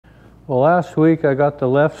Well, last week I got the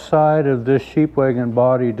left side of this sheep wagon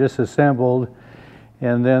body disassembled,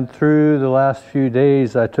 and then through the last few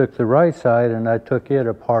days I took the right side and I took it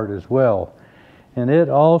apart as well. And it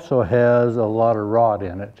also has a lot of rot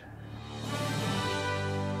in it.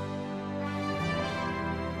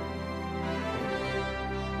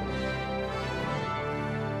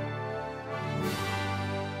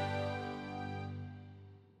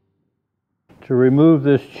 To remove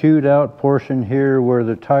this chewed out portion here where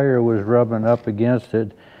the tire was rubbing up against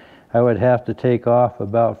it, I would have to take off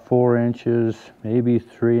about 4 inches, maybe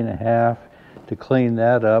 3.5, to clean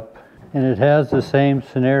that up. And it has the same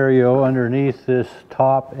scenario underneath this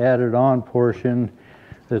top added on portion,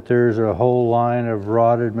 that there's a whole line of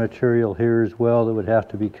rotted material here as well that would have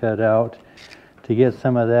to be cut out. To get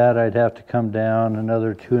some of that, I'd have to come down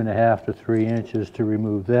another 2.5 to 3 inches to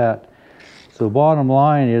remove that. So bottom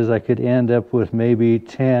line is I could end up with maybe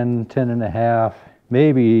 10, 10.5,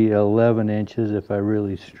 maybe 11 inches if I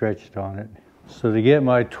really stretched on it. So to get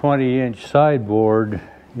my 20-inch sideboard,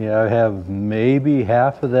 I have maybe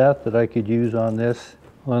half of that I could use on this.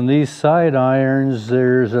 On these side irons,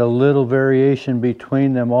 there's a little variation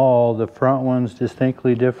between them all. The front one's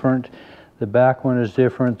distinctly different. The back one is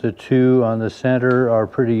different. The two on the center are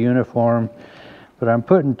pretty uniform. But I'm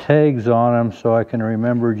putting tags on them so I can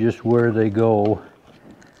remember just where they go.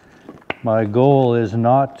 My goal is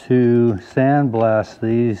not to sandblast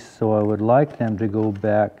these, so I would like them to go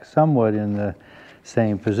back somewhat in the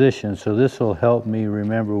same position. So this will help me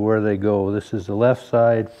remember where they go. This is the left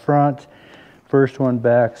side front, first one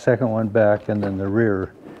back, second one back, and then the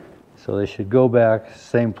rear. So they should go back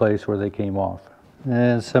same place where they came off.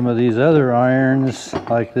 And some of these other irons,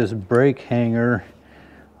 like this brake hanger,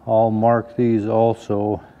 I'll mark these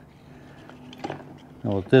also.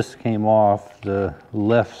 Well, this came off the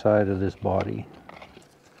left side of this body.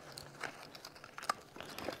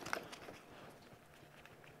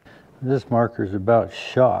 This marker's about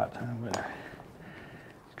shot. I'm going to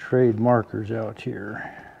trade markers out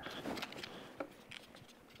here.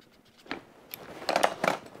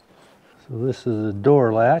 So this is a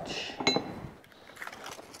door latch.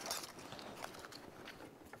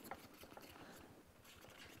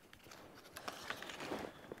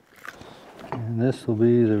 And this will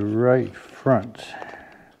be the right front.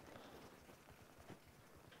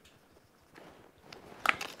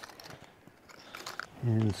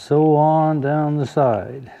 And so on down the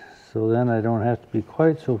side. So then I don't have to be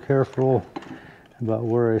quite so careful about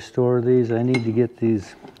where I store these. I need to get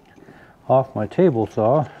these off my table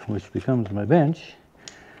saw, which becomes my bench,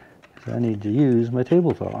 because I need to use my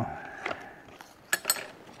table saw.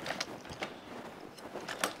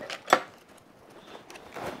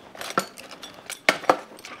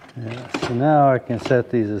 So now I can set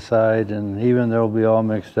these aside, and even though they'll be all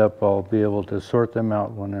mixed up, I'll be able to sort them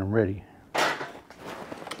out when I'm ready.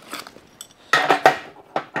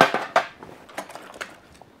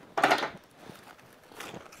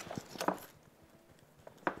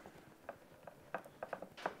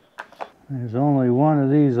 There's only one of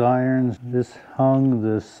these irons. This hung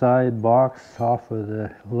the side box off of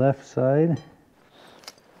the left side.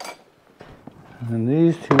 And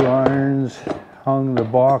these two irons hung the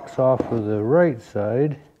box off of the right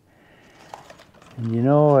side. And you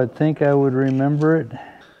know, I think I would remember it.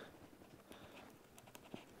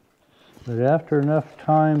 But after enough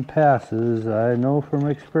time passes, I know from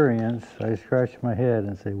experience, I scratch my head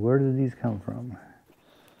and say, where did these come from?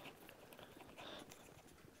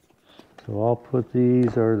 So I'll put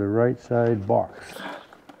these are the right side box.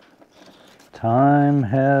 Time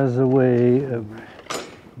has a way of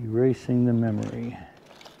erasing the memory.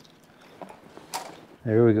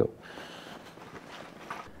 There we go.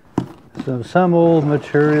 So some old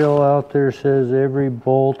material out there says every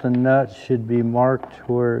bolt and nut should be marked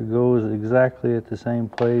where it goes exactly at the same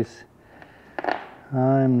place.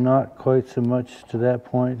 I'm not quite so much to that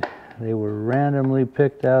point. They were randomly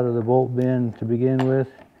picked out of the bolt bin to begin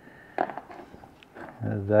with.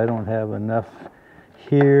 As I don't have enough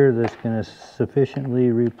here that's going to sufficiently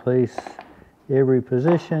replace every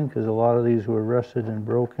position, because a lot of these were rusted and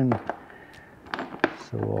broken.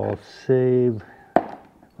 So I'll save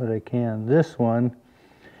what I can. This one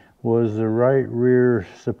was the right rear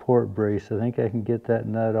support brace. I think I can get that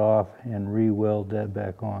nut off and re-weld that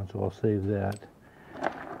back on, so I'll save that.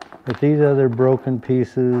 But these other broken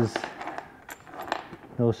pieces,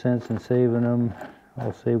 no sense in saving them.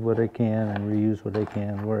 I'll save what I can and reuse what I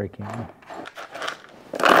can where I can.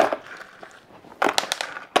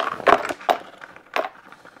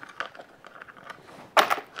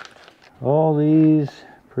 All these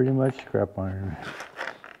pretty much scrap iron.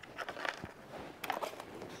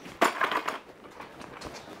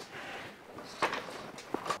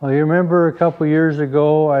 Well, you remember a couple years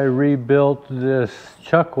ago I rebuilt this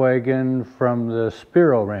chuck wagon from the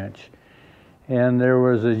Spiro Ranch. And there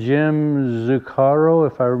was a Jim Zuccaro,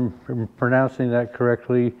 if I'm pronouncing that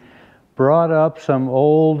correctly, brought up some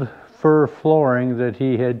old fir flooring that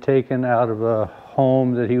he had taken out of a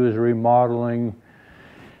home that he was remodeling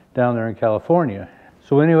down there in California.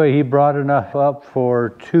 So anyway, he brought enough up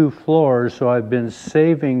for 2 floors, so I've been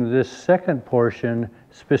saving this second portion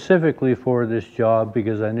specifically for this job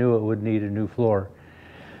because I knew it would need a new floor.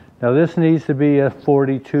 Now this needs to be a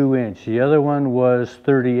 42 inch. The other one was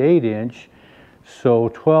 38 inch, so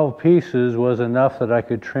 12 pieces was enough that I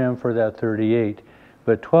could trim for that 38.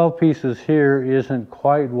 But 12 pieces here isn't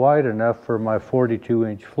quite wide enough for my 42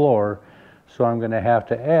 inch floor, so I'm going to have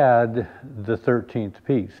to add the 13th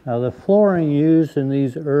piece. Now the flooring used in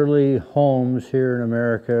these early homes here in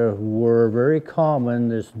America were very common,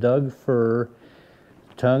 this Douglas Fir,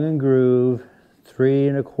 tongue and groove, 3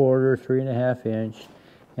 1/4, 3 1/2 inch,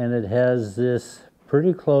 and it has this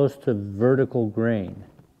pretty close to vertical grain.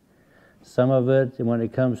 Some of it, when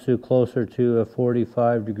it comes to closer to a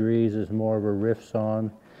 45 degrees, is more of a rift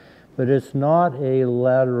sawn, but it's not a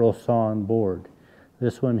lateral sawn board.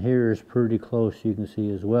 This one here is pretty close, you can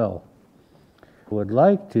see as well. I would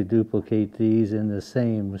like to duplicate these in the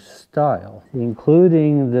same style.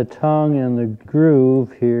 Including the tongue and the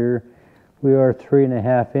groove here, we are 3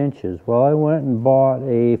 1/2 inches. Well, I went and bought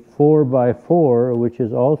a 4x4, which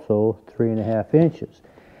is also 3 1/2 inches.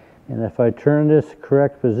 And if I turn this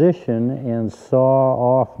correct position and saw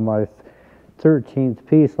off my 13th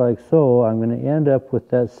piece like so, I'm going to end up with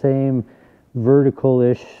that same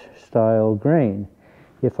vertical-ish style grain.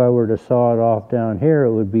 If I were to saw it off down here,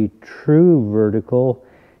 it would be true vertical.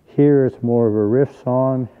 Here it's more of a rift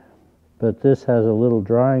sawn, but this has a little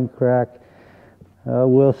drying crack.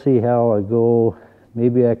 We'll see how I go.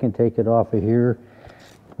 Maybe I can take it off of here.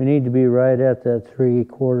 We need to be right at that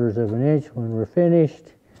 3/4 of an inch when we're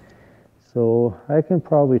finished. So I can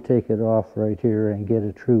probably take it off right here and get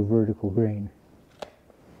a true vertical grain.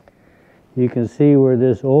 You can see where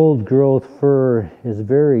this old growth fir is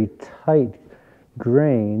very tight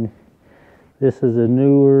grain. This is a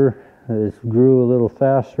newer, it grew a little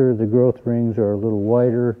faster, the growth rings are a little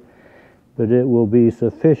wider, but it will be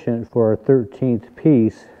sufficient for our 13th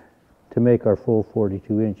piece to make our full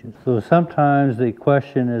 42 inches. So sometimes the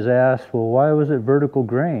question is asked, well, why was it vertical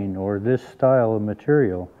grain or this style of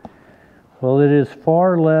material? Well, it is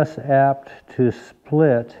far less apt to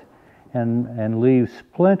split and leave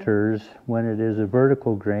splinters when it is a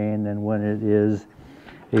vertical grain than when it is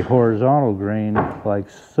a horizontal grain like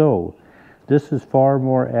so. This is far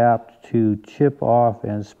more apt to chip off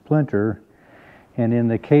and splinter. And in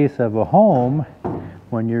the case of a home,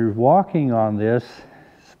 when you're walking on this,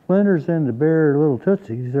 splinters in the bare little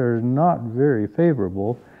tootsies are not very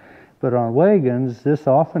favorable. But on wagons, this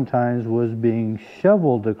oftentimes was being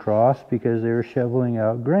shoveled across because they were shoveling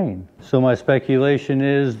out grain. So my speculation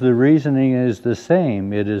is the reasoning is the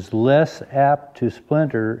same. It is less apt to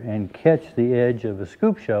splinter and catch the edge of a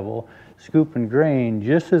scoop shovel, scooping grain,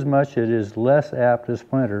 just as much it is less apt to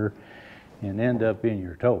splinter and end up in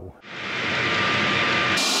your toe.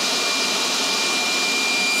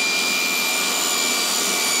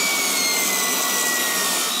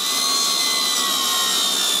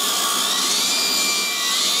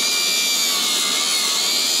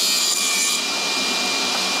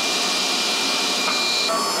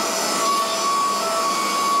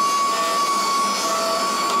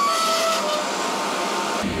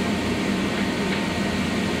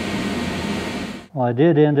 Well, I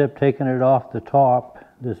did end up taking it off the top.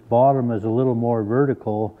 This bottom is a little more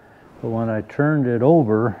vertical, but when I turned it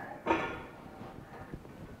over,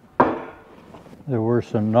 there were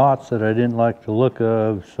some knots that I didn't like the look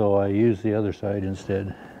of, so I used the other side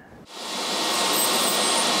instead.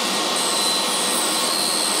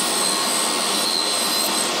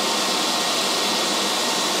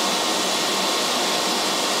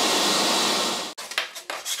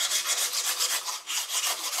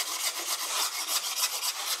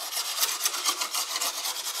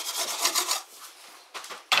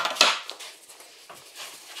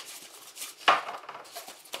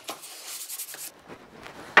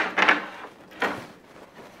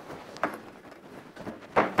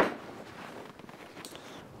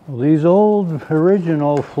 Well, these old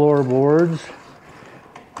original floorboards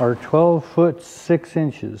are 12 foot 6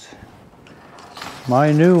 inches.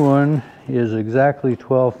 My new one is exactly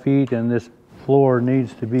 12 feet and this floor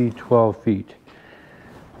needs to be 12 feet.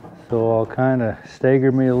 So I'll kind of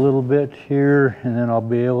stagger me a little bit here and then I'll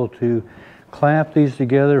be able to clamp these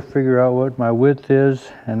together, figure out what my width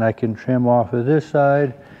is, and I can trim off of this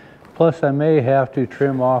side, Plus I may have to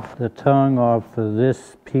trim off the tongue off of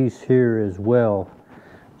this piece here as well.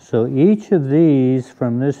 So each of these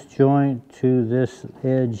from this joint to this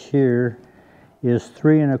edge here is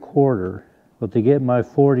 3 1/4. But to get my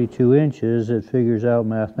 42 inches, it figures out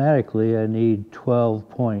mathematically I need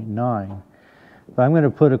 12.9. I'm going to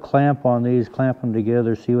put a clamp on these, clamp them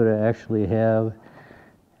together, see what I actually have.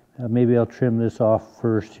 Maybe I'll trim this off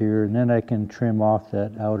first here, and then I can trim off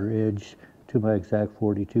that outer edge to my exact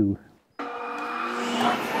 42.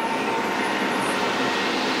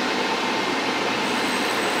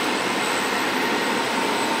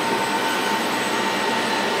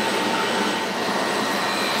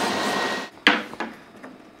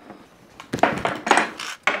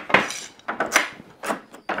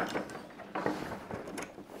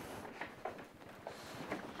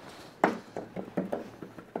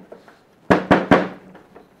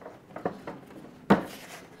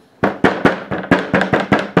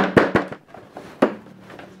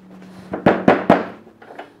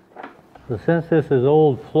 So since this is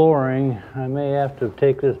old flooring, I may have to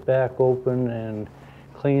take this back open and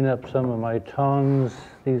clean up some of my tongues.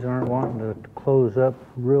 These aren't wanting to close up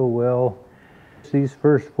real well. These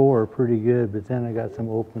first 4 are pretty good, but then I got some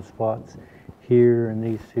open spots here and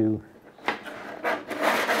these two.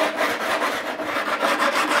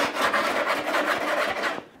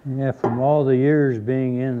 Yeah, from all the years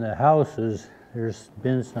being in the houses, there's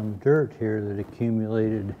been some dirt here that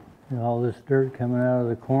accumulated. And all this dirt coming out of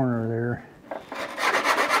the corner there.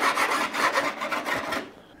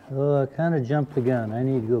 Oh, I kind of jumped the gun. I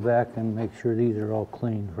need to go back and make sure these are all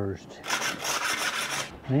clean first.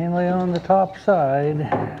 Mainly on the top side.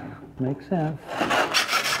 Makes sense.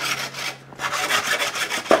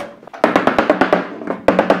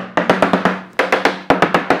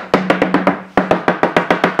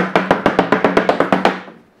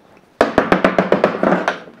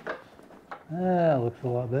 Looks a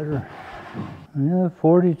lot better. Yeah,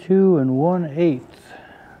 42 1/8.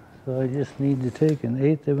 So I just need to take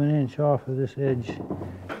 1/8 of an inch off of this edge.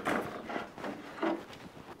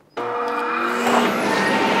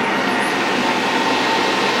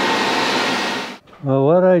 Well,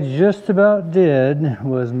 what I just about did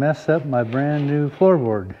was mess up my brand new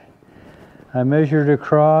floorboard. I measured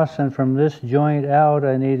across, and from this joint out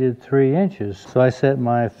I needed 3 inches. So I set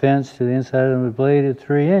my fence to the inside of the blade at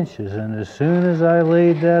 3 inches, and as soon as I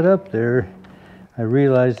laid that up there, I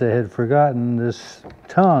realized I had forgotten this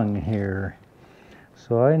tongue here.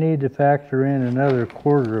 So I need to factor in another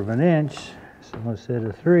 1/4 of an inch. So instead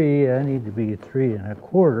of 3, I need to be 3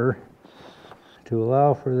 1/4 to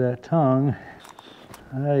allow for that tongue.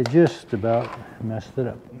 I just about messed it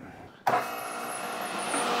up.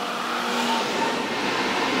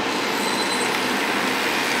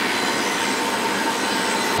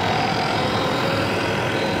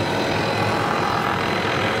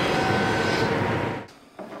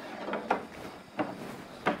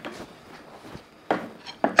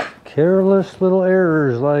 Careless little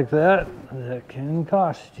errors like that can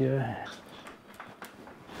cost you.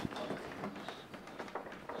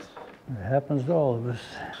 It happens to all of us.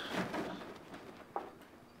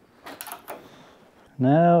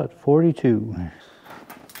 Now at 42.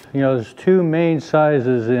 You know, there's 2 main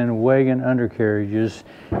sizes in wagon undercarriages,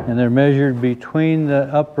 and they're measured between the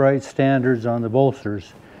upright standards on the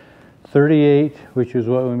bolsters. 38, which is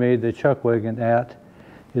what we made the chuck wagon at,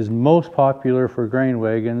 is most popular for grain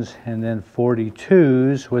wagons, and then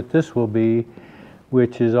 42s, what this will be,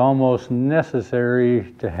 which is almost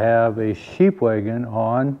necessary to have a sheep wagon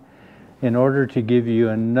on in order to give you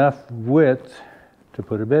enough width to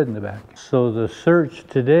put a bed in the back. So the search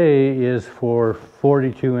today is for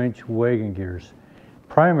 42-inch wagon gears,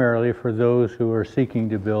 primarily for those who are seeking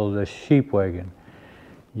to build a sheep wagon.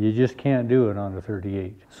 You just can't do it on a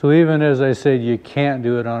 38. So even as I said you can't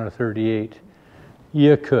do it on a 38,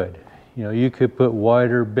 you could. You know, you could put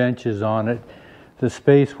wider benches on it. The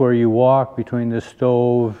space where you walk between the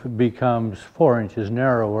stove becomes 4 inches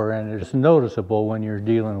narrower, and it's noticeable when you're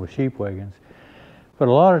dealing with sheep wagons. But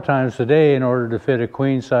a lot of times today, in order to fit a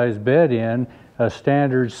queen-size bed in, a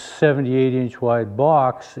standard 78-inch wide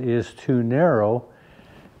box is too narrow.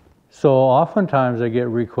 So oftentimes I get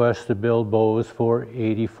requests to build bows for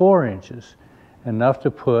 84 inches, enough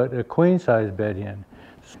to put a queen-size bed in.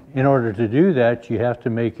 In order to do that, you have to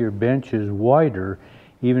make your benches wider,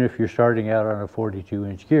 even if you're starting out on a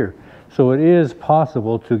 42-inch gear. So it is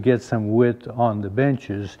possible to get some width on the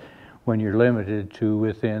benches when you're limited to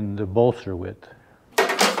within the bolster width.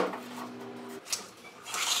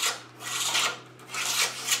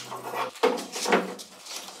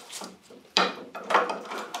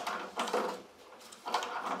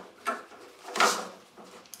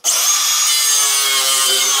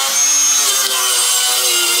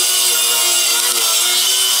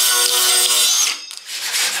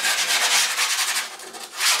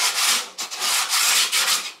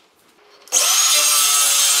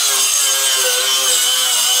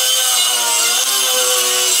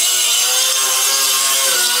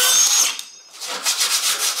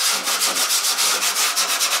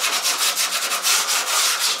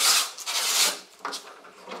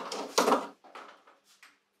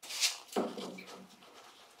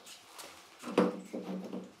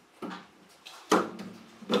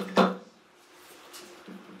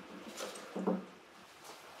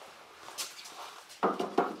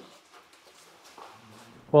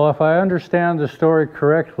 Well, if I understand the story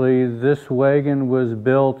correctly, this wagon was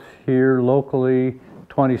built here locally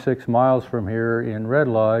 26 miles from here in Red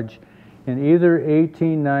Lodge in either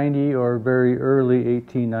 1890 or very early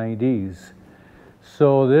 1890s.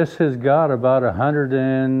 So this has got about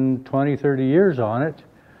 120, 30 years on it.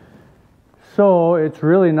 So it's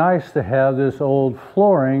really nice to have this old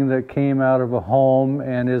flooring that came out of a home,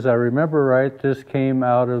 and as I remember right, this came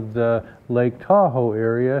out of the Lake Tahoe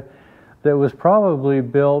area that was probably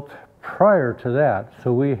built prior to that.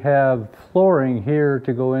 So we have flooring here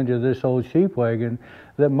to go into this old sheep wagon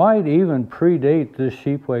that might even predate this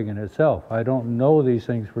sheep wagon itself. I don't know these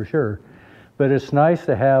things for sure, but it's nice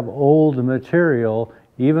to have old material,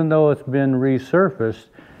 even though it's been resurfaced,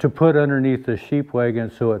 to put underneath the sheep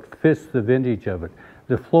wagon so it fits the vintage of it.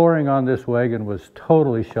 The flooring on this wagon was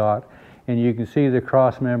totally shot, and you can see the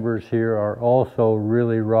cross members here are also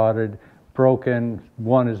really rotted, broken,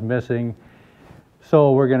 one is missing.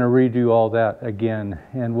 So we're going to redo all that again,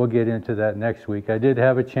 and we'll get into that next week. I did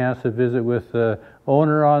have a chance to visit with the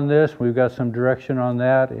owner on this. We've got some direction on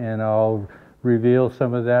that, and I'll reveal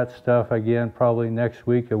some of that stuff again probably next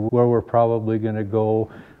week, of where we're probably going to go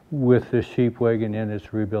with the sheep wagon in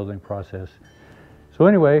its rebuilding process. So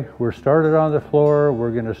anyway, we're started on the floor.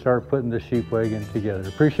 We're going to start putting the sheep wagon together.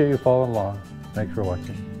 Appreciate you following along. Thanks for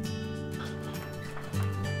watching.